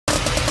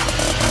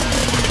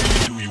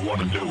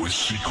wanna know his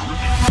secret?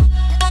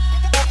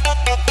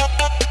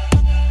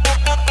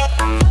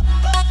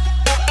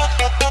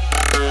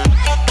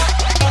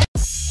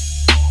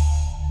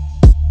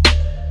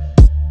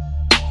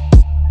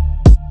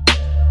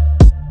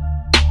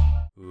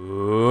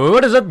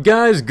 What is up,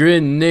 guys?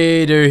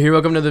 Grenader here.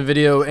 Welcome to the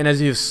video, and as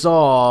you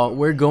saw,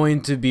 we're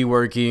going to be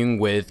working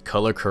with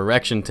color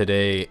correction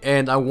today,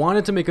 and I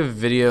wanted to make a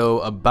video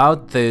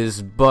about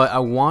this, but I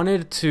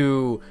wanted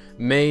to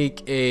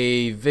make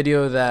a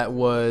video that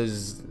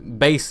was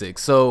basic.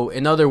 So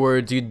in other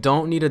words, you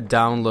don't need to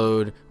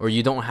download, or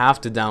you don't have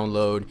to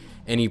download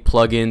any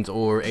plugins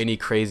or any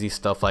crazy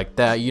stuff like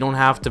that. You don't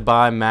have to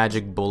buy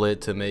Magic Bullet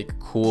to make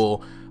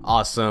cool,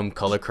 awesome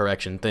color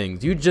correction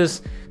things. You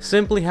just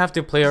simply have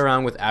to play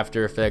around with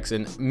After Effects,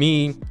 and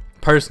me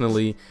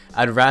personally,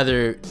 I'd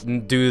rather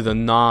do the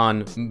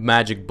non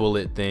Magic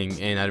Bullet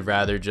thing, and I'd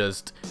rather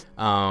just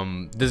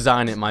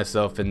design it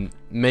myself and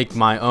make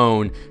my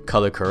own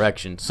color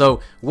correction. So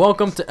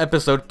welcome to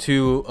episode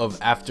 2 of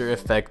After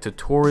Effects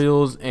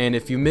tutorials, and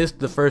if you missed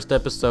the first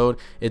episode,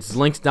 it's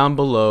linked down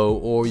below,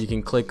 or you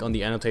can click on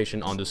the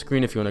annotation on the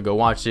screen if you want to go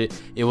watch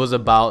it. It was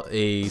about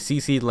a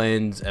CC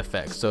lens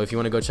effect, so if you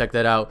want to go check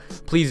that out,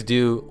 please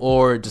do,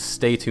 or just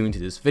stay tuned to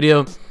this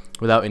video.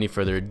 Without any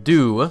further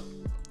ado,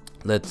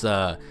 let's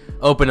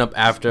open up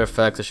After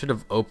Effects. I should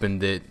have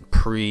opened it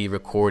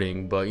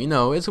pre-recording, but you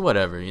know, it's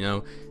whatever. You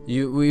know,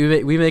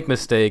 we make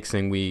mistakes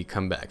and we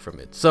come back from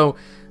it. So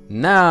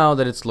now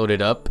that it's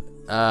loaded up,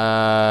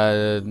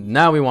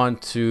 now we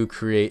want to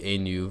create a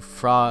new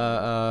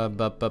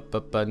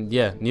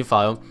new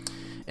file,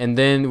 and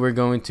then we're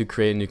going to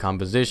create a new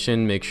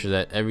composition. Make sure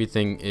that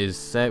everything is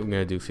set. We're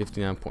gonna do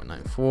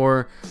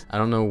 59.94. I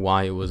don't know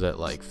why it was at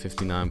like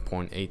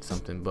 59.8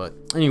 something, but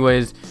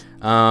anyways,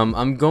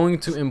 I'm going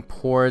to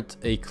import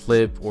a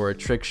clip or a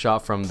trick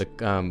shot from the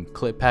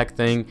clip pack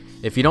thing.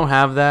 If you don't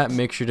have that,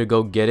 make sure to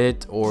go get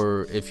it,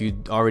 or if you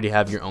already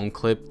have your own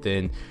clip,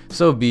 then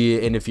so be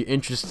it. And if you're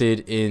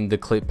interested in the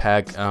clip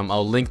pack,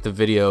 I'll link the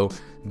video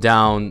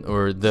down,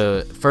 or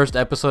the first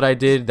episode I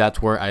did,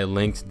 that's where I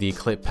linked the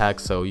clip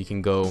pack, so you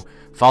can go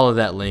follow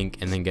that link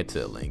and then get to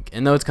the link.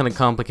 And though it's kind of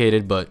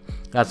complicated, but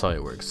that's how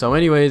it works. So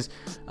anyways,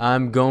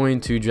 I'm going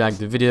to drag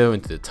the video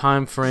into the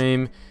time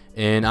frame,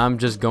 and I'm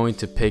just going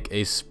to pick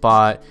a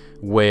spot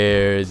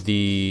where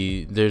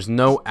there's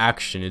no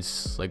action.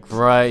 It's like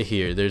right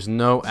here, there's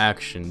no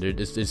action.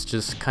 It's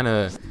just kind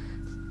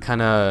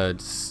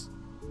of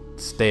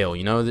stale,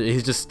 you know,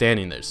 he's just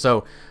standing there.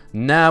 So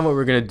now what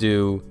we're gonna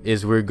do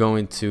is we're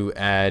going to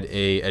add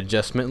a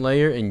adjustment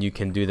layer, and you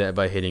can do that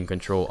by hitting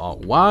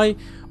Ctrl-Alt-Y,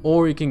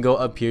 or you can go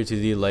up here to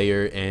the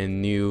layer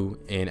and new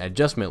and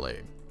adjustment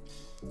layer.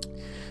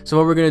 So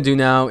what we're gonna do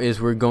now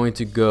is we're going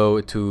to go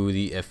to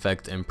the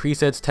Effect and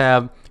Presets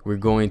tab. We're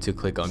going to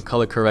click on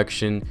color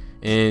correction,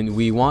 and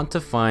we want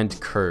to find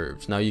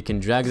curves. Now you can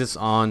drag this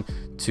on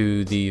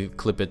to the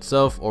clip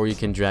itself, or you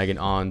can drag it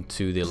on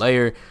to the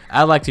layer.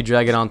 I like to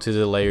drag it onto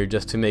the layer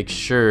just to make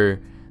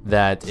sure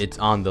that it's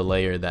on the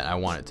layer that I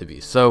want it to be.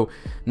 So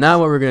now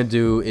what we're going to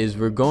do is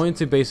we're going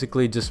to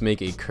basically just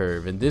make a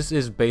curve, and this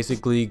is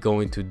basically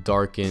going to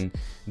darken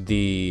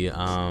the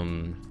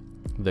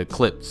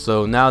clip.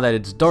 So now that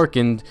it's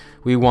darkened,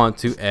 we want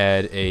to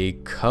add a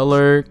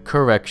color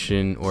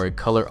correction or a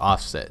color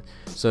offset.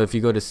 So if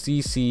you go to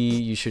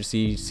CC, you should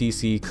see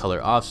CC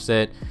color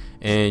offset,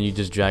 and you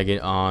just drag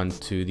it on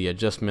to the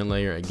adjustment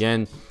layer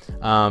again.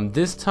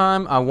 This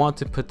time I want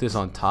to put this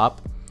on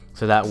top,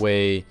 so that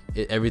way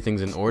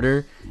everything's in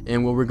order.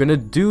 And what we're gonna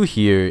do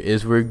here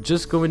is we're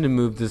just going to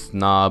move this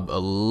knob a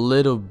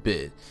little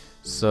bit,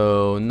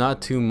 so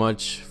not too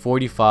much.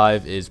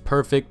 45 is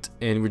perfect,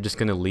 and we're just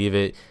gonna leave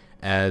it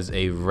as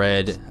a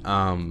red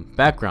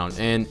background.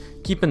 And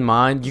keep in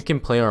mind, you can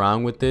play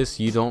around with this.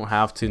 You don't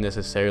have to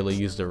necessarily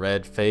use the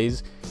red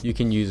phase. You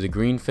can use a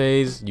green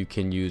phase, you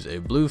can use a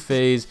blue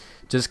phase,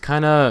 just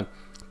kind of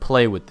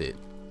play with it.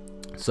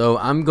 So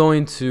I'm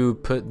going to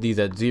put these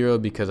at 0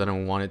 because I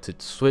don't want it to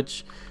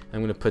switch.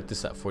 I'm going to put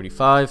this at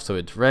 45 so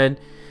it's red,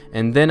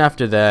 and then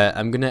after that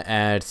I'm going to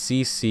add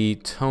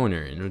CC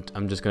toner, and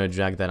I'm just going to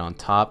drag that on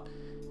top.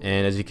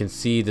 And as you can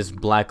see, this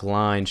black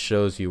line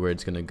shows you where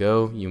it's going to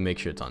go. You make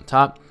sure it's on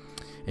top,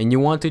 and you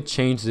want to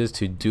change this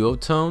to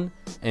Duotone,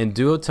 and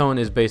Duotone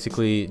is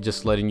basically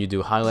just letting you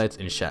do highlights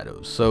and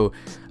shadows. So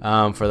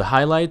for the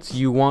highlights,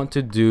 you want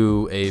to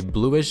do a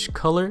bluish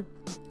color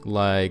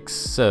like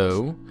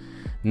so.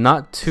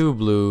 Not too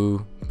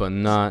blue, but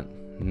not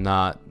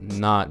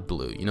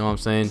blue, you know what I'm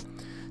saying?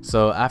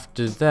 So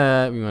after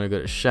that, we want to go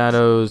to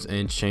shadows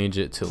and change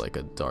it to like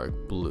a dark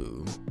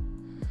blue,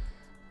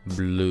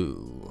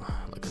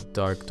 like a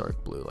dark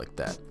blue, like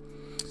that.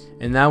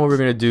 And now what we're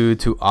going to do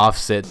to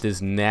offset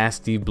this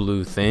nasty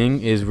blue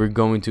thing is we're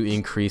going to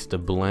increase the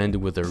blend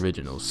with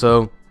original.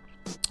 So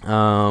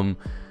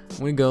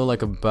we go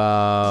like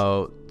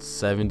about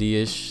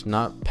 70ish,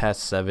 not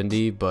past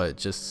 70, but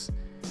just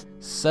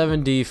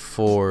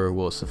 74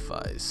 will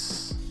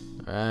suffice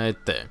right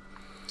there.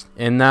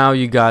 And now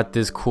you got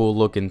this cool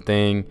looking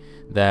thing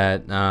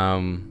that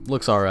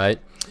looks alright.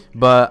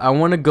 But I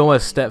want to go a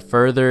step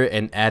further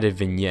and add a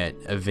vignette.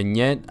 A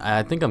vignette,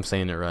 I think I'm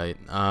saying it right.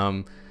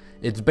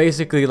 It's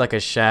basically like a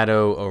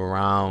shadow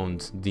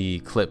around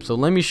the clip. So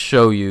let me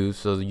show you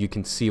so you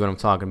can see what I'm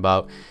talking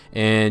about.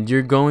 And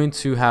you're going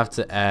to have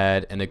to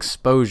add an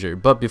exposure.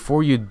 But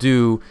before you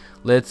do,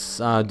 let's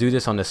do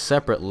this on a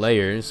separate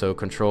layer. So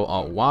Control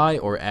Alt Y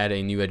or add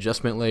a new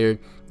adjustment layer.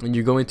 And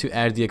you're going to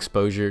add the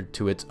exposure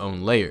to its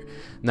own layer.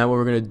 Now what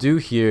we're going to do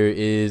here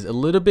is a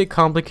little bit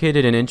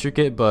complicated and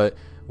intricate, but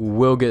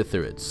we'll get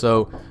through it.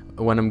 So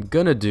what I'm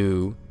going to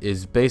do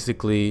is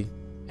basically,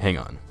 hang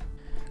on.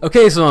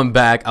 Okay, so I'm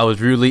back. I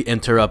was rudely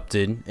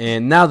interrupted,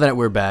 and now that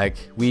we're back,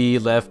 we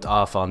left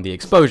off on the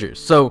exposure.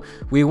 So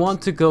we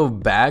want to go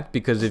back,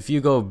 because if you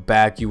go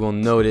back, you will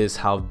notice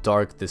how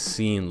dark the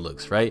scene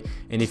looks, right?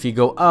 And if you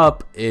go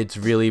up, it's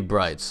really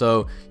bright.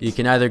 So you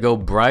can either go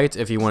bright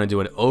if you want to do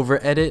an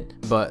over edit,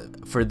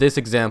 but for this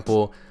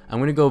example, I'm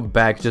going to go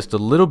back just a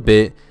little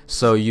bit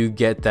so you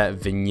get that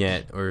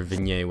vignette or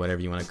vignette, whatever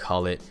you want to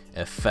call it,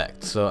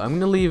 effect. So I'm going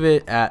to leave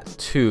it at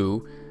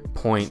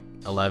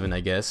 2.11, I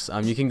guess.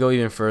 You can go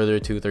even further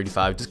to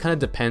 35. Just kind of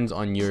depends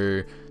on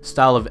your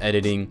style of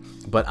editing,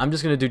 but I'm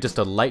just going to do just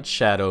a light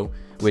shadow,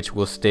 which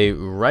will stay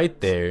right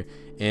there.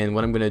 And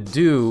what I'm going to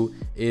do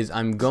is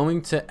I'm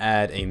going to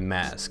add a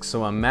mask.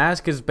 So a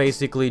mask is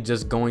basically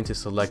just going to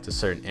select a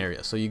certain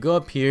area. So you go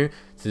up here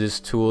to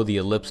this tool, the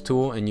ellipse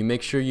tool, and you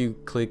make sure you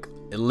click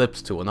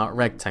ellipse tool, not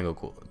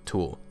rectangle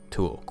tool.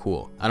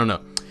 Cool. I don't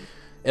know.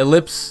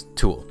 Ellipse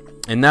tool.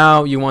 And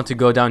now you want to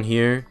go down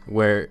here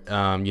where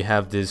you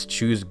have this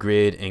choose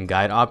grid and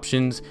guide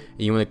options,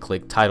 and you want to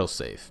click title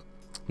save.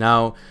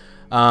 Now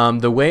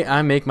the way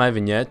I make my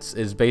vignettes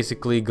is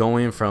basically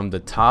going from the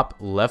top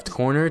left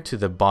corner to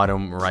the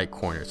bottom right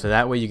corner, so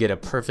that way you get a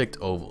perfect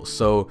oval.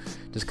 So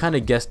just kind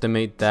of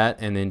guesstimate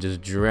that and then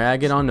just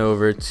drag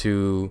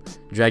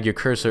your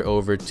cursor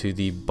over to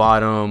the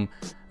bottom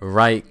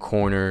right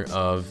corner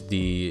of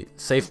the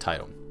save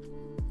title.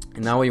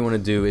 And now what you want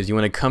to do is you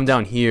want to come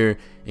down here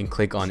and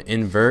click on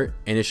invert,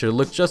 and it should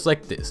look just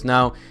like this.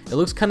 Now it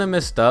looks kind of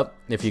messed up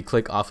if you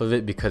click off of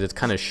it because it's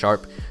kind of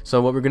sharp.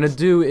 So what we're gonna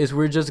do is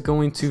we're just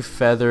going to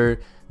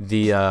feather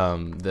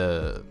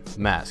the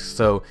mask.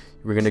 So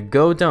we're gonna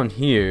go down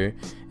here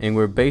and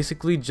we're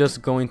basically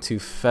just going to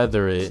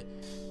feather it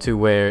to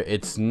where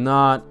it's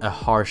not a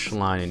harsh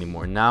line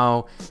anymore.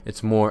 Now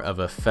it's more of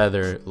a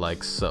feather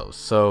like so.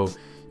 So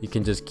you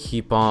can just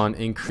keep on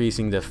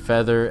increasing the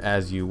feather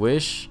as you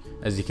wish.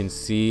 As you can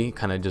see,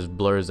 kind of just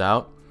blurs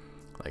out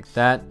like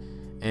that.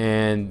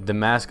 And the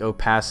mask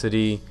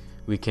opacity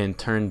we can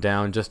turn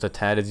down just a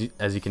tad.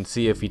 As you can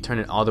see, if you turn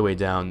it all the way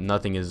down,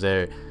 nothing is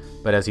there,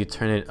 but as you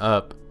turn it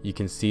up, you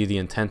can see the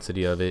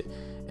intensity of it.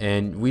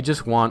 And we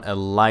just want a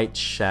light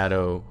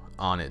shadow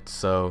on it,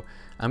 so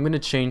I'm gonna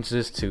change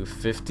this to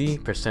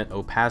 50%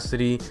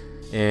 opacity,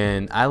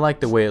 and I like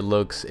the way it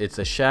looks. It's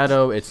a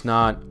shadow, it's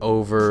not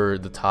over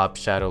the top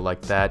shadow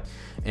like that.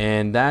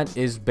 And that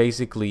is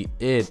basically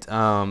it.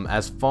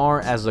 As far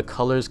as the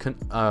colors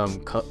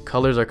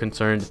colors are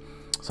concerned,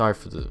 sorry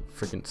for the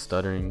freaking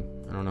stuttering,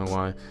 I don't know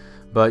why,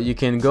 but you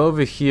can go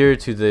over here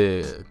to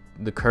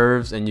the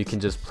curves and you can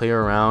just play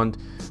around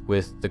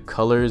with the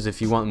colors.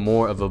 If you want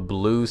more of a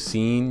blue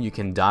scene, you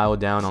can dial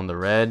down on the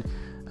red.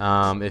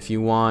 If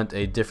you want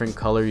a different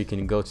color, you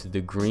can go to the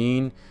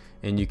green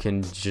and you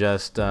can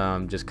just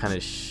kind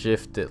of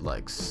shift it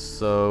like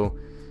so.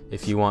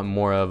 If you want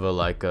more of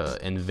a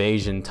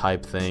invasion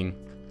type thing,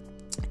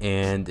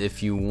 and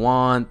if you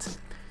want,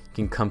 you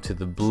can come to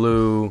the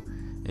blue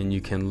and you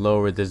can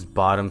lower this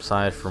bottom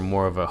side for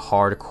more of a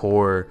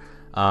hardcore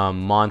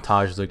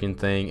montage looking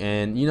thing.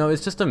 And you know,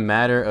 it's just a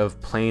matter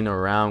of playing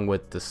around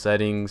with the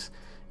settings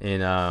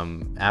in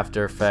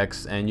After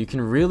Effects, and you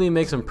can really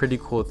make some pretty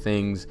cool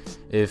things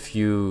if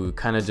you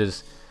kind of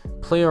just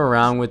play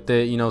around with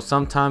it. You know,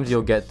 sometimes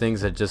you'll get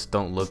things that just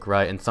don't look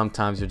right, and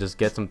sometimes you'll just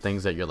get some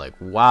things that you're like,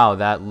 wow,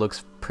 that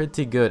looks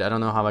pretty good. I don't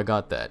know how I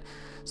got that.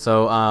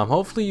 So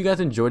hopefully you guys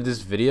enjoyed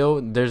this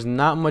video. There's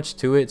not much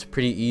to it. It's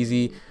pretty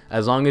easy.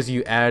 As long as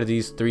you add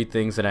these 3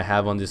 things that I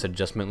have on this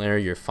adjustment layer,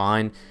 you're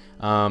fine.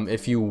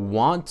 If you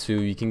want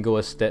to, you can go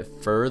a step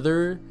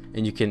further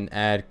and you can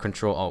add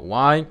Control Alt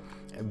Y,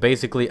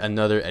 basically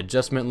another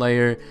adjustment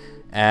layer,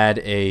 add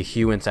a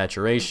hue and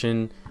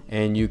saturation,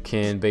 and you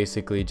can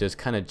basically just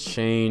kind of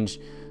change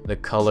the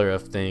color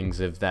of things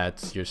if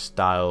that's your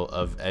style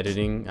of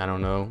editing. I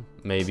don't know,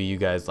 maybe you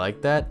guys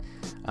like that.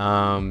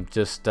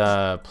 Just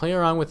play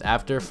around with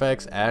After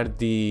Effects,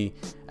 add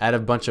a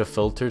bunch of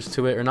filters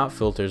to it, or not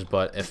filters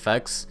but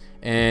effects,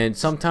 and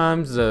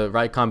sometimes the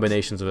right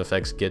combinations of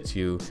effects gets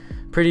you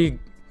pretty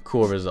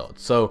cool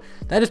results. So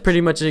that is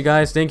pretty much it,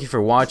 guys. Thank you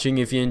for watching.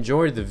 If you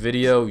enjoyed the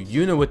video,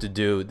 you know what to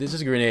do. This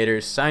is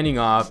Grenader signing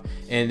off,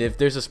 and if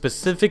there's a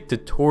specific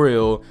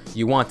tutorial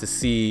you want to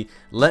see,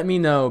 let me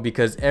know,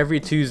 because every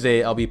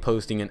Tuesday I'll be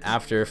posting an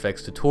After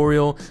Effects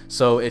tutorial.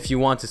 So if you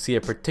want to see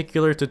a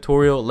particular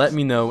tutorial, let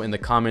me know in the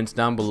comments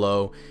down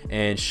below,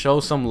 and show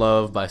some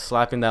love by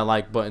slapping that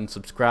like button,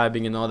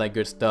 subscribing, and all that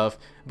good stuff.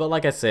 But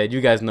like I said,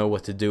 you guys know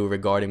what to do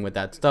regarding with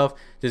that stuff.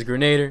 This is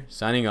Grenader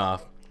signing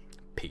off.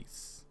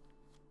 Peace.